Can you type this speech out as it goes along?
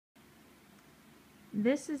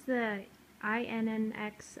This is the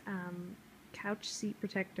INNX couch seat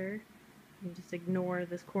protector. You can just ignore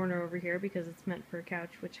this corner over here because it's meant for a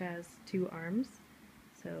couch which has two arms.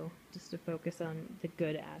 So just to focus on the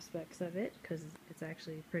good aspects of it, because it's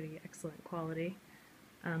actually pretty excellent quality.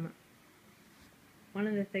 One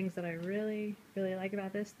of the things that I really like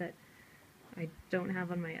about this that I don't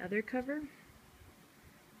have on my other cover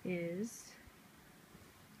is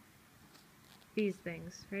these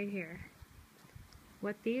things right here.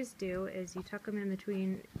 What these do is you tuck them in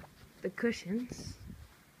between the cushions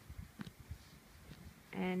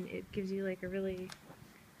and it gives you like a really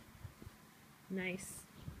nice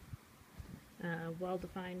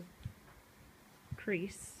well-defined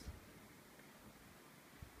crease.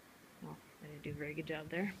 Well, I didn't do a very good job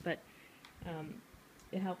there, but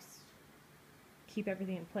it helps keep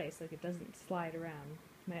everything in place, like it doesn't slide around.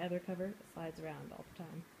 My other cover slides around all the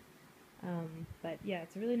time. But yeah,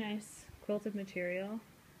 it's a really nice quilted material.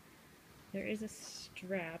 There is a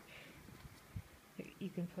strap that you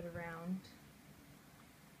can put around.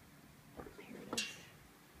 Here it is.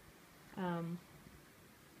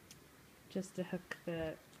 Just to hook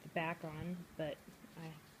the back on, but I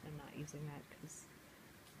am not using that because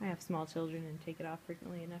I have small children and take it off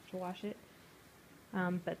frequently enough to wash it.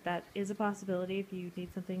 But that is a possibility if you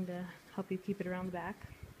need something to help you keep it around the back.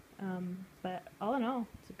 But all in all,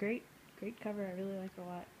 it's a great cover. I really like it a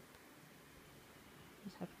lot.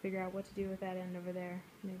 Just have to figure out what to do with that end over there.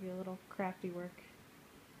 Maybe a little crafty work.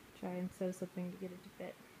 Try and sew something to get it to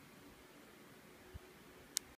fit.